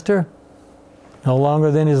his master? No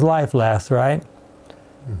longer than his life lasts, right?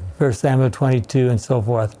 1 Samuel 22 and so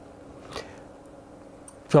forth.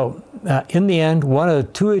 So, in the end, one of the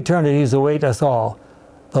two eternities await us all.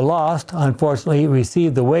 The lost, unfortunately,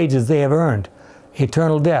 receive the wages they have earned,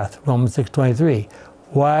 eternal death, Romans 6:23.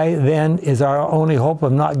 Why then is our only hope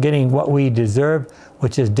of not getting what we deserve,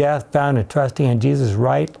 which is death, found in trusting in Jesus'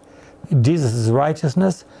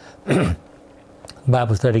 righteousness?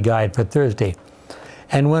 Bible study guide for Thursday.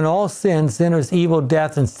 And when all sin, sinners, evil,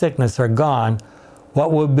 death, and sickness are gone,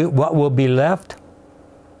 what will be left?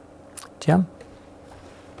 Jim?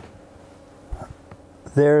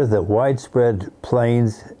 There the widespread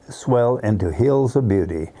plains swell into hills of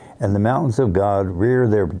beauty, and the mountains of God rear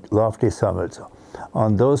their lofty summits.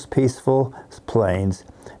 On those peaceful plains,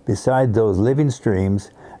 beside those living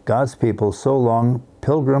streams, God's people, so long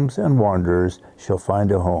pilgrims and wanderers, shall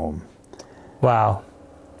find a home. Wow.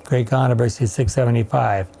 Great Controversy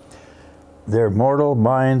 675. Their mortal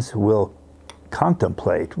minds will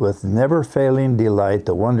contemplate with never-failing delight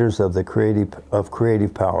the wonders of the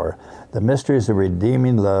creative power, the mysteries of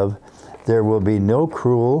redeeming love. There will be no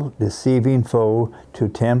cruel, deceiving foe to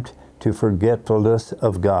tempt to forgetfulness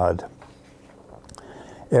of God.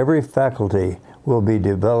 Every faculty will be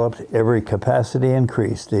developed, every capacity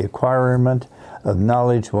increased. The acquirement of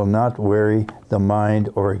knowledge will not weary the mind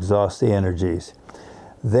or exhaust the energies.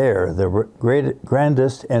 There, the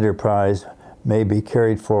grandest enterprise may be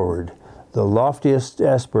carried forward, the loftiest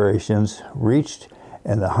aspirations reached,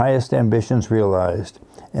 and the highest ambitions realized.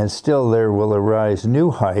 And still there will arise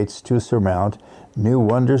new heights to surmount, new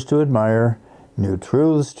wonders to admire, new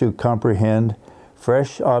truths to comprehend,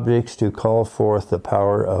 fresh objects to call forth the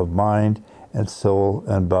power of mind and soul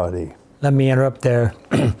and body. Let me interrupt there.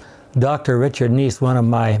 Dr. Richard Neese, one of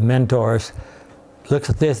my mentors, looks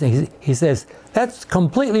at this and he says, that's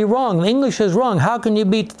completely wrong. The English is wrong. How can you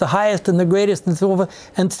beat the highest and the greatest and so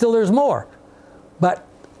forth, and still there's more? But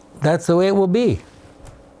that's the way it will be.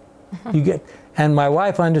 And my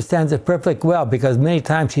wife understands it perfectly well, because many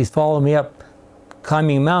times she's followed me up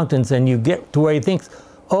climbing mountains, and you get to where you think,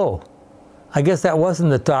 oh, I guess that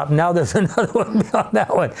wasn't the top. Now there's another one beyond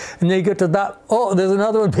that one. And then you get to the top, oh, there's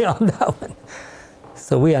another one beyond that one.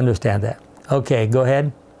 So we understand that. Okay, go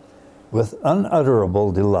ahead. With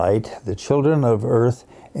unutterable delight, the children of earth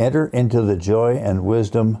enter into the joy and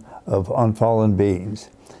wisdom of unfallen beings.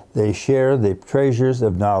 They share the treasures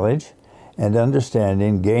of knowledge and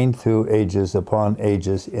understanding gained through ages upon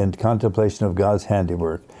ages in contemplation of God's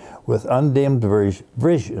handiwork. With undimmed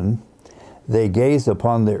vision, they gaze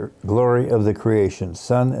upon the glory of the creation,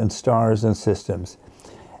 sun and stars and systems,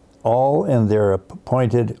 all in their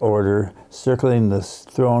appointed order, circling the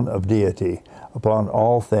throne of deity, upon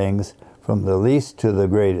all things, from the least to the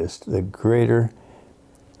greatest. The greater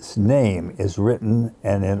name is written,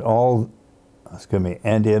 and in all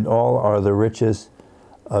are the riches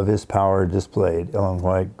of his power displayed. Ellen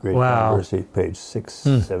White, Great Controversy, page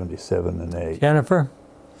 677 and 8. Jennifer?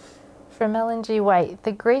 From Ellen G. White,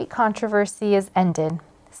 the great controversy is ended.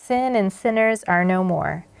 Sin and sinners are no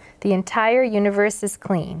more. The entire universe is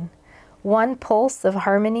clean. One pulse of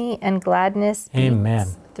harmony and gladness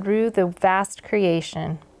beats through the vast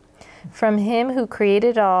creation. From him who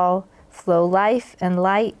created all flow life and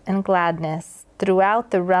light and gladness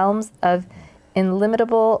throughout the realms of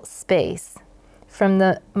illimitable space. From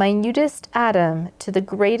the minutest atom to the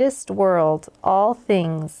greatest world, all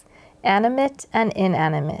things, animate and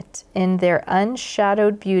inanimate, in their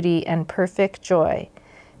unshadowed beauty and perfect joy,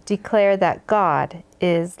 declare that God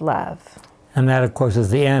is love. And that, of course, is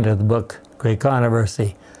the end of the book, Great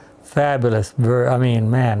Controversy. Fabulous. I mean,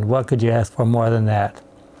 man, what could you ask for more than that?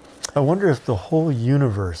 I wonder if the whole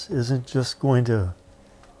universe isn't just going to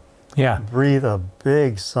breathe a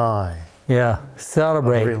big sigh. Yeah,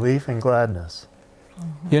 celebrate. Of relief and gladness.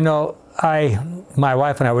 You know, my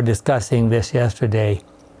wife and I were discussing this yesterday.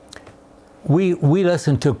 We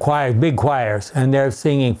listen to choirs, big choirs, and they're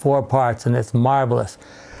singing 4 parts, and it's marvelous.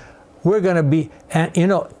 We're going to be, and you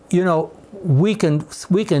know, we can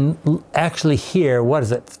actually hear, what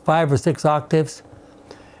is it, 5 or 6 octaves,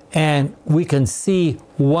 and we can see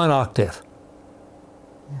 1 octave.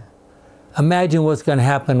 Yeah. Imagine what's going to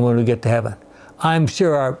happen when we get to heaven. I'm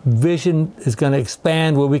sure our vision is going to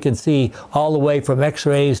expand, where we can see all the way from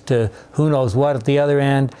X-rays to who knows what at the other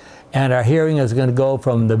end, and our hearing is going to go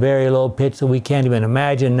from the very low pitch that we can't even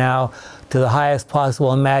imagine now to the highest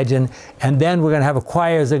possible imagine. And then we're going to have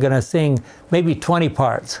choirs that are going to sing maybe 20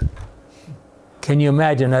 parts. Can you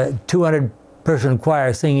imagine a 200-person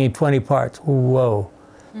choir singing 20 parts? Whoa.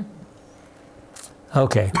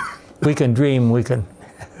 Okay. We can dream. We can.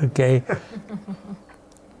 Okay.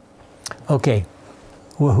 Okay.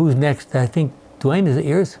 Well, who's next? I think, Dwayne, is it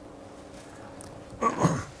yours?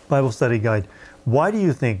 Bible Study Guide. Why do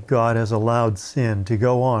you think God has allowed sin to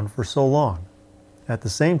go on for so long? At the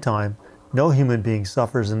same time, no human being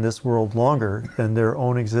suffers in this world longer than their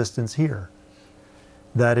own existence here.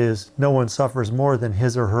 That is, no one suffers more than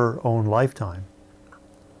his or her own lifetime.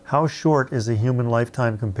 How short is a human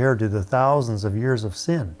lifetime compared to the thousands of years of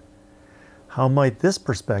sin? How might this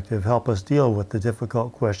perspective help us deal with the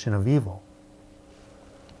difficult question of evil?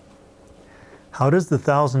 How does the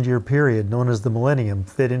 1,000-year period known as the millennium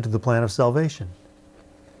fit into the plan of salvation?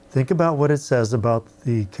 Think about what it says about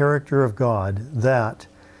the character of God, that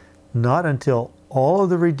not until all of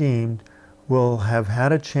the redeemed will have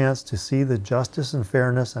had a chance to see the justice and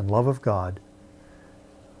fairness and love of God,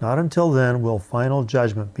 not until then will final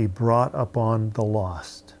judgment be brought upon the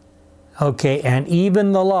lost. Okay, and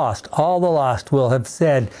even the lost, all the lost will have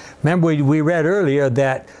said, remember we read earlier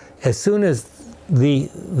that as soon as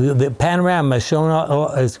the panorama is shown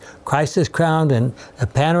as Christ is crowned and the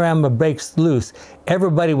panorama breaks loose,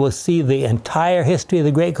 everybody will see the entire history of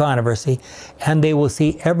the great controversy, and they will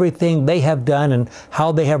see everything they have done and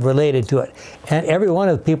how they have related to it. And every one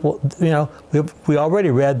of the people, you know, we already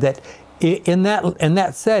read that in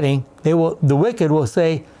that setting, the wicked will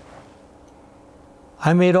say,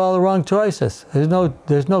 I made all the wrong choices. There's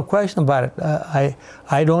no question about it.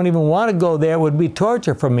 I don't even want to go there. It would be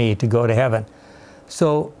torture for me to go to heaven.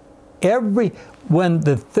 So at the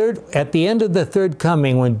end of the third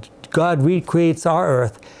coming, when God recreates our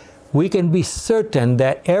earth, we can be certain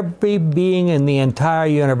that every being in the entire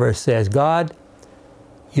universe says, God,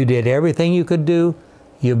 you did everything you could do.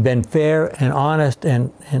 You've been fair and honest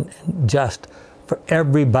and just for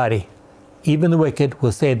everybody. Even the wicked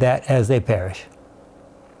will say that as they perish.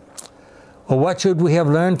 Well, what should we have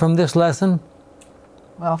learned from this lesson?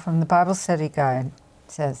 Well, from the Bible Study Guide,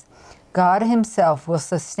 it says, God himself will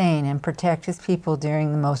sustain and protect his people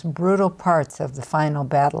during the most brutal parts of the final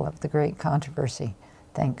battle of the great controversy.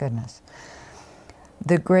 Thank goodness.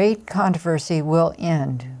 The great controversy will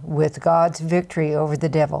end with God's victory over the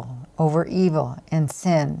devil, over evil and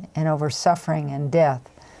sin, and over suffering and death.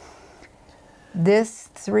 This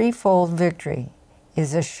threefold victory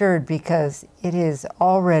is assured because it has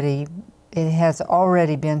already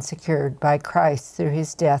been secured by Christ through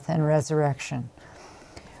his death and resurrection.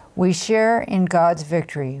 We share in God's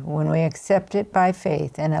victory when we accept it by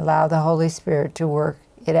faith and allow the Holy Spirit to work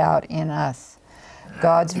it out in us.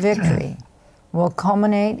 God's victory will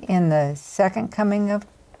culminate in the second coming of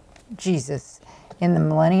Jesus, in the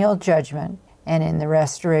millennial judgment, and in the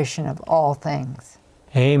restoration of all things.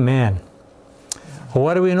 Amen. Well,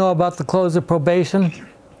 what do we know about the close of probation?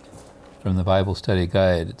 From the Bible Study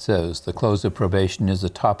Guide, it says, the close of probation is a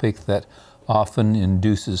topic that often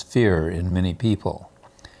induces fear in many people.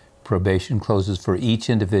 Probation closes for each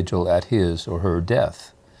individual at his or her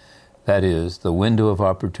death. That is, the window of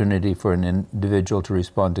opportunity for an individual to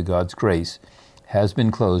respond to God's grace has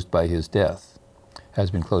been closed by death.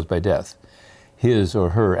 His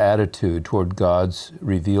or her attitude toward God's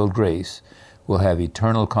revealed grace will have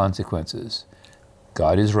eternal consequences.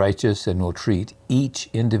 God is righteous and will treat each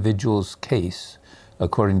individual's case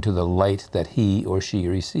according to the light that he or she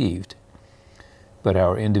received. But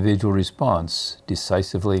our individual response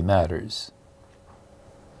decisively matters.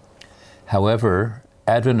 However,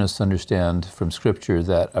 Adventists understand from Scripture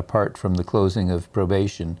that apart from the closing of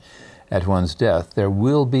probation at one's death, there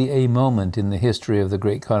will be a moment in the history of the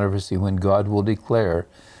great controversy when God will declare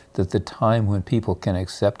that the time when people can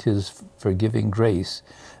accept his forgiving grace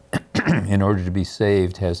in order to be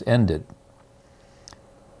saved has ended.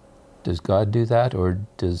 Does God do that, or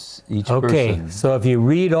does each person? Okay, so if you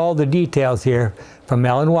read all the details here from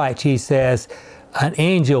Ellen White, she says, an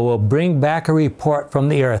angel will bring back a report from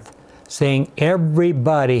the earth saying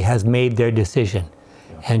everybody has made their decision.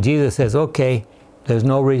 And Jesus says, okay, there's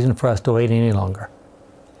no reason for us to wait any longer.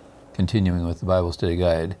 Continuing with the Bible Study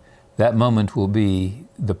Guide, that moment will be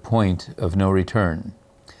the point of no return,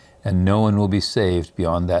 and no one will be saved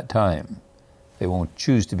beyond that time. They won't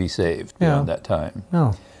choose to be saved beyond that time.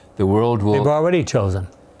 No. The world will... They've already chosen.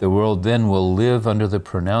 The world then will live under the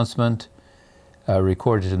pronouncement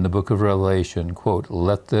recorded in the book of Revelation, quote,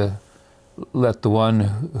 let the one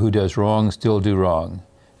who does wrong still do wrong,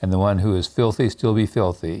 and the one who is filthy still be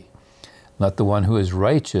filthy. Let the one who is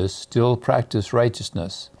righteous still practice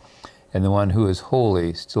righteousness, and the one who is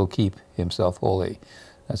holy still keep himself holy.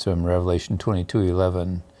 That's from Revelation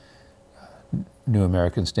 22:11, New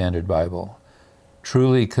American Standard Bible.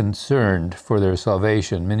 Truly concerned for their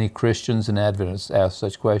salvation, many Christians and Adventists ask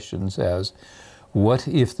such questions as, what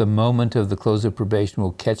if the moment of the close of probation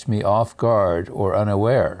will catch me off guard or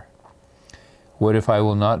unaware? What if I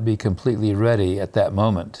will not be completely ready at that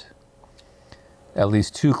moment? At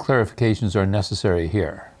least two clarifications are necessary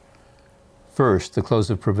here. First, the close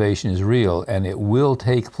of probation is real and it will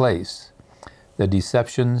take place. The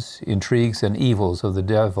deceptions, intrigues, and evils of the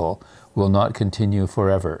devil will not continue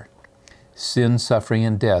forever. Sin, suffering,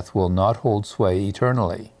 and death will not hold sway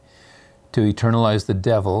eternally. To eternalize the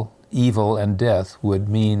devil, evil, and death would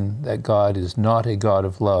mean that God is not a God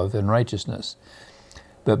of love and righteousness.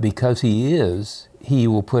 But because He is, He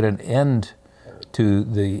will put an end to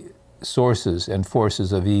the sources and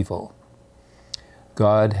forces of evil.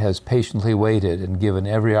 God has patiently waited and given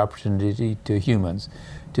every opportunity to humans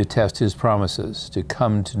to test His promises, to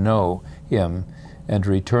come to know Him, and to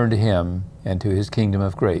return to Him and to His kingdom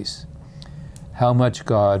of grace. How much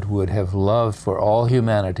God would have loved for all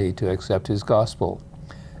humanity to accept His gospel.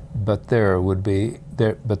 But there will be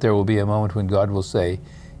a moment when God will say,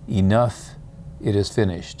 enough, it is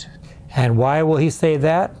finished. And why will He say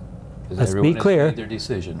that? Let's be clear. Made their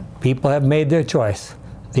decision. People have made their choice.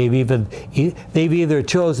 They've either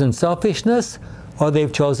chosen selfishness or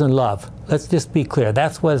they've chosen love. Let's just be clear.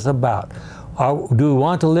 That's what it's about. Do we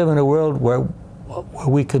want to live in a world where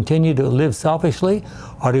we continue to live selfishly,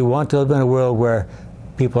 or do we want to live in a world where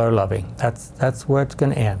people are loving? That's where it's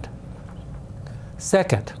going to end.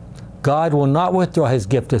 Second, God will not withdraw His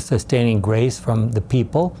gift of sustaining grace from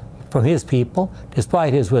His people,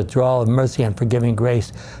 despite His withdrawal of mercy and forgiving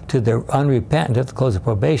grace to the unrepentant at the close of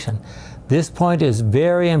probation. This point is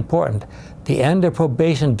very important. The end of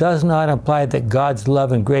probation does not imply that God's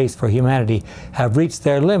love and grace for humanity have reached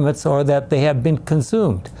their limits or that they have been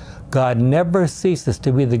consumed. God never ceases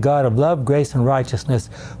to be the God of love, grace, and righteousness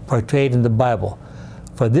portrayed in the Bible.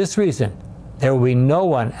 For this reason, there will be no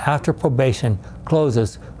one after probation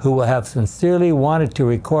closes who will have sincerely wanted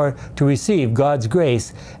to receive God's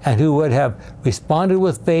grace and who would have responded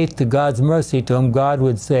with faith to God's mercy, to whom God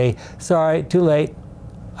would say, sorry, too late.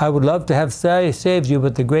 I would love to have saved you,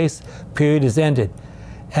 but the grace period is ended.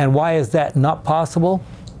 And why is that not possible?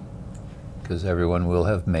 Because everyone will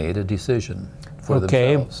have made a decision for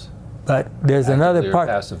themselves. But there's another part.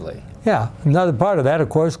 Passively. Yeah, another part of that, of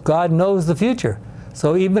course, God knows the future.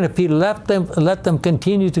 So even if He let them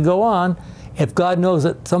continue to go on, if God knows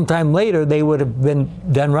that sometime later they would have been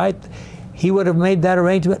done right, He would have made that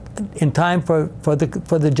arrangement in time for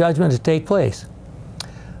the judgment to take place.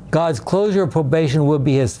 God's closure of probation will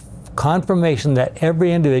be His confirmation that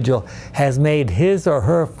every individual has made his or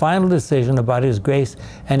her final decision about His grace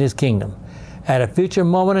and His kingdom. At a future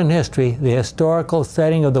moment in history, the historical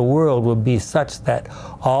setting of the world will be such that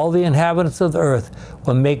all the inhabitants of the earth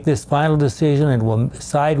will make this final decision and will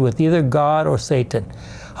side with either God or Satan.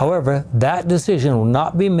 However, that decision will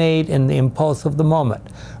not be made in the impulse of the moment.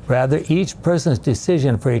 Rather, each person's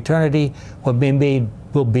decision for eternity will be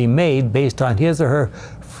made based on his or her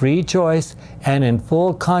free choice and in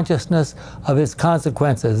full consciousness of its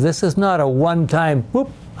consequences. This is not a one-time, whoop,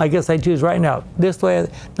 I guess I choose right now, this way.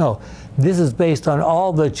 No, this is based on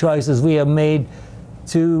all the choices we have made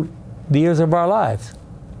through the years of our lives.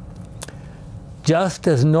 Just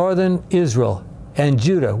as northern Israel and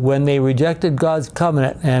Judah, when they rejected God's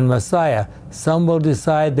covenant and Messiah, some will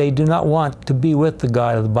decide they do not want to be with the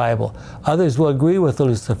God of the Bible. Others will agree with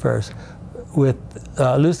Lucifer's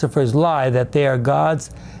lie that they are gods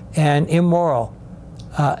and immoral.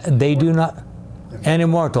 They do not, and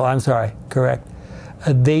immortal, I'm sorry, correct.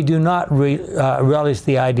 They do not relish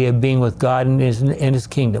the idea of being with God in His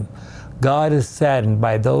kingdom. God is saddened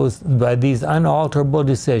by these unalterable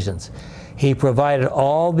decisions. He provided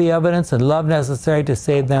all the evidence and love necessary to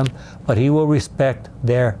save them, but He will respect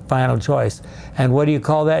their final choice. And what do you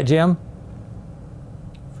call that, Jim?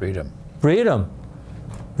 Freedom. Freedom.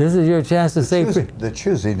 This is your chance to say freedom. The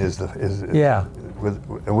choosing is yeah.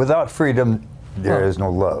 Without freedom, there is no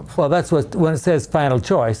love. Well, that's when it says final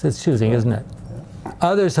choice, it's choosing, isn't it?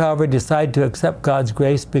 Others, however, decide to accept God's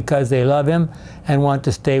grace because they love Him and want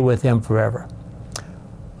to stay with Him forever.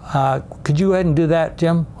 Could you go ahead and do that,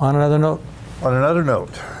 Jim, on another note? On another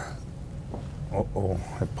note,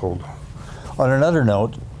 I pulled. On another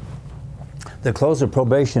note, the close of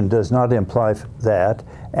probation does not imply that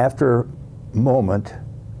after that moment,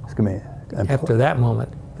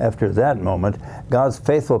 God's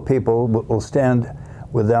faithful people will stand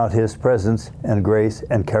without his presence and grace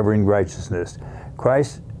and covering righteousness.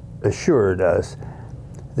 Christ assured us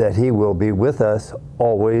that he will be with us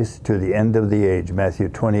always to the end of the age. Matthew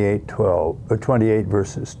 28,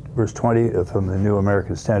 verse 20 from the New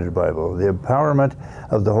American Standard Bible. The empowerment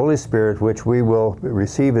of the Holy Spirit, which we will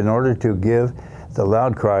receive in order to give the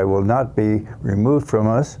loud cry, will not be removed from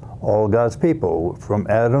us, all God's people, from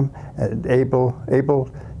Adam and Abel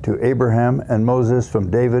to Abraham and Moses, from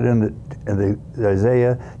David and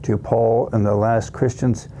Isaiah to Paul and the last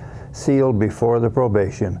Christians sealed before the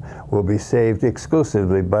probation, will be saved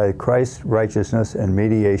exclusively by Christ's righteousness and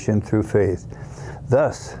mediation through faith.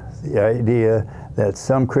 Thus, the idea that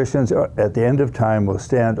some Christians at the end of time will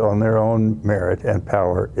stand on their own merit and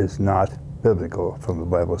power is not biblical from the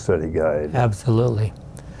Bible Study Guide. Absolutely.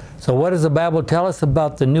 So what does the Bible tell us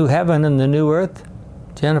about the new heaven and the new earth,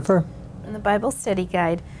 Jennifer? In the Bible Study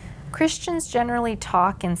Guide, Christians generally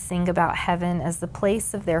talk and sing about heaven as the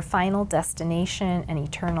place of their final destination and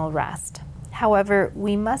eternal rest. However,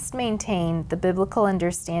 we must maintain the biblical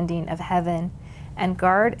understanding of heaven and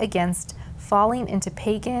guard against falling into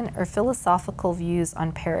pagan or philosophical views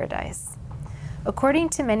on paradise. According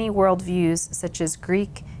to many worldviews, such as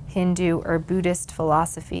Greek, Hindu, or Buddhist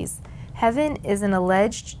philosophies, heaven is an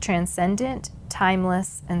alleged transcendent,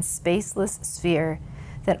 timeless, and spaceless sphere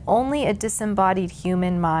that only a disembodied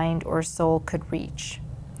human mind or soul could reach.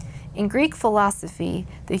 In Greek philosophy,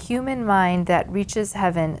 the human mind that reaches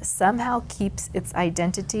heaven somehow keeps its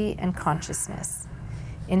identity and consciousness.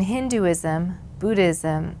 In Hinduism,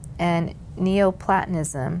 Buddhism, and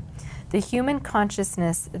Neoplatonism, the human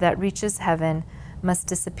consciousness that reaches heaven must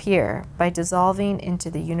disappear by dissolving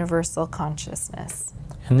into the universal consciousness.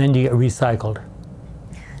 And then you get recycled.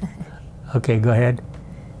 Okay, go ahead.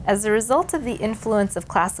 As a result of the influence of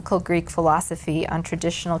classical Greek philosophy on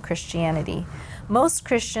traditional Christianity, most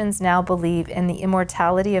Christians now believe in the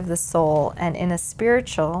immortality of the soul and in a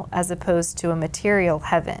spiritual as opposed to a material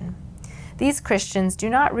heaven. These Christians do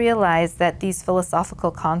not realize that these philosophical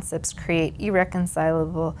concepts create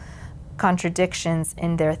irreconcilable contradictions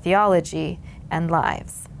in their theology and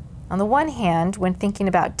lives. On the one hand, when thinking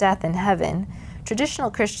about death and heaven, traditional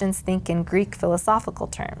Christians think in Greek philosophical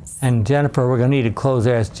terms. And Jennifer, we're going to need to close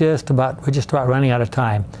there. We're just about running out of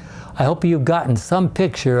time. I hope you've gotten some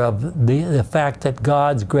picture of the fact that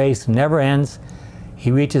God's grace never ends. He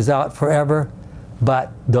reaches out forever,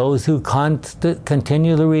 but those who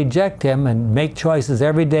continually reject him and make choices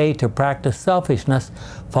every day to practice selfishness,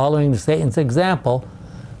 following Satan's example,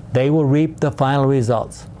 they will reap the final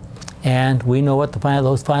results. And we know what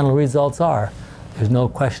those final results are. There's no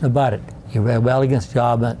question about it. You rebel against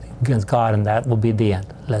God, and that will be the end.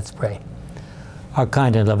 Let's pray. Our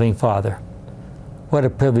kind and loving Father, what a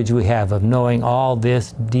privilege we have of knowing all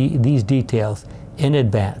these details in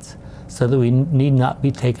advance so that we need not be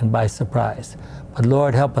taken by surprise. But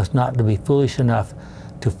Lord, help us not to be foolish enough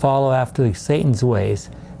to follow after Satan's ways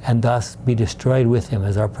and thus be destroyed with him,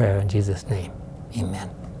 is our prayer in Jesus' name. Amen.